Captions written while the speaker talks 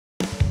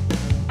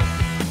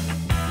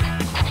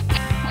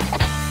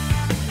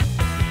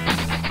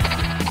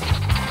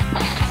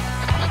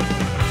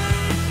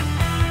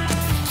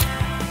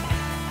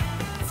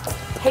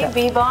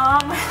B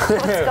Baeum.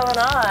 What's going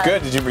on?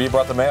 Good. You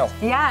brought the mail?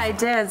 Yeah, I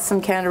did.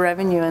 Some Canada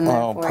revenue in there.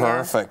 Oh,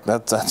 perfect.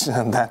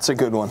 That's a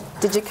good one.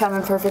 Did you come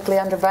in perfectly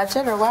under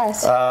budget or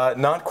what?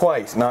 Not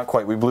quite. Not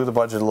quite. We blew the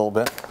budget a little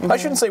bit. I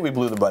shouldn't say we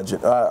blew the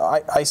budget.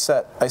 I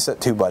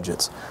set two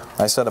budgets.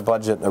 I set a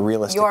budget, a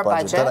realistic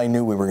budget that I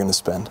knew we were going to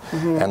spend,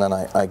 and then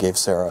I gave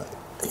Sarah,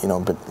 you know,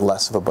 a bit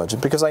less of a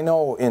budget, because I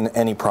know in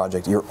any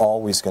project you're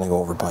always going to go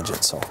over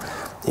budget, so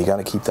you got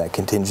to keep that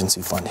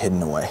contingency fund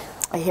hidden away.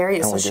 I hear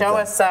you. So show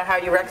us how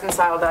you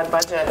reconcile that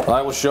budget.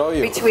 I will show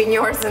you. Between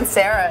yours and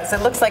Sarah's.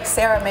 It looks like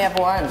Sarah may have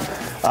won.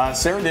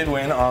 Sarah did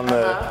win on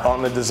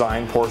the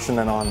design portion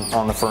and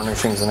on the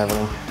furnishings and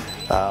everything.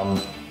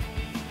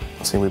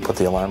 See, we put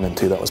the alarm in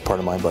too. That was part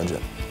of my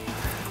budget.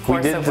 Of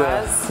course it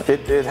was.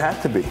 It had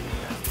to be.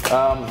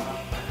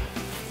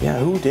 Yeah,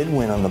 who did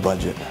win on the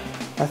budget?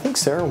 I think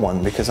Sarah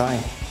won because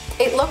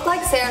It looked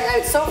like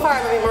Sarah. So far,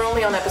 I mean, we're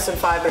only on episode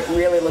 5, but it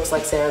really looks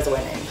like Sarah's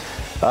winning.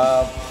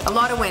 A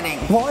lot of winning.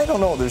 Well, I don't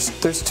know.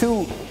 There's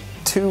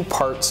two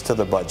parts to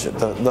the budget.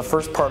 The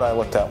first part I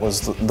looked at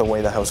was the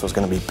way the house was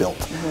going to be built,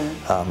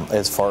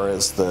 as far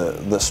as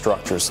the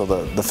structure. So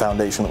the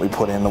foundation that we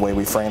put in, the way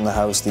we frame the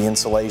house, the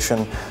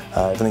insulation,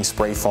 everything's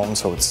spray foam,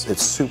 so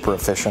it's super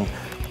efficient.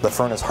 The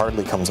furnace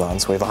hardly comes on,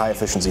 so we have a high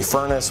efficiency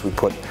furnace. We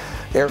put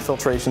air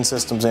filtration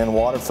systems in,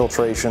 water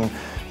filtration.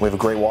 We have a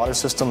great water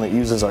system that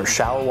uses our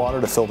shower water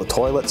to fill the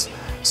toilets.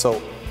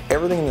 So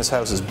everything in this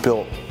house is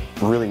built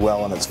really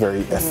well, and it's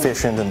very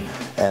efficient and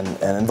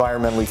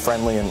environmentally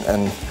friendly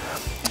and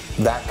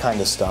that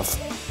kind of stuff.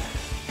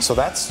 So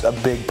that's a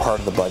big part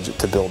of the budget.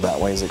 To build that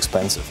way is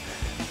expensive.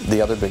 The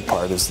other big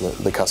part is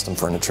the custom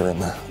furniture and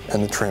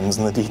the trims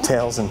and the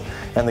details and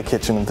the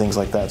kitchen and things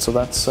like that. So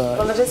that's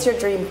well, it is your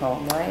dream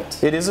home,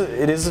 right? It is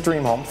a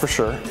dream home for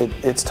sure.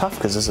 It's tough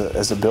because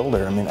as a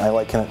builder, I mean, I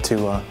liken it to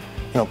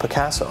you know,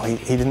 Picasso.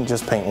 He didn't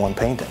just paint one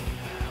painting.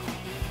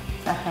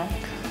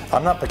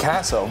 I'm not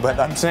Picasso, but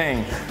I'm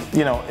saying,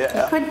 you know,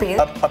 it could be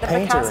a the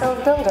painter, Picasso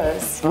of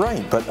builders.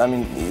 Right, but I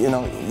mean, you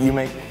know, you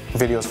make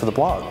videos for the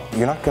blog.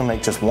 You're not going to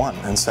make just one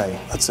and say,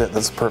 that's it,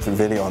 that's a perfect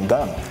video, I'm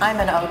done. I'm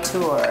an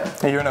auteur.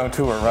 You're an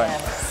auteur, right.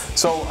 Yes.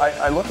 So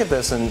I look at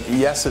this, and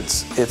yes,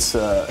 it's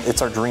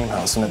our dream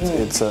house, and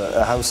it's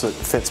a house that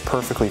fits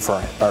perfectly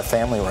for our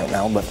family right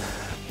now, but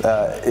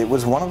it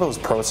was one of those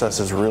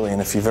processes, really,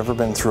 and if you've ever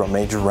been through a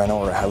major reno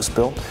or a house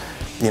build,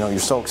 you know, you're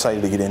so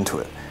excited to get into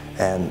it.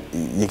 And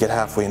you get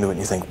halfway into it and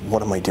you think,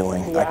 what am I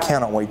doing? I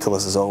cannot wait till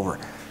this is over.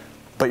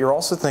 But you're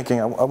also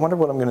thinking, I wonder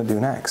what I'm going to do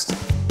next.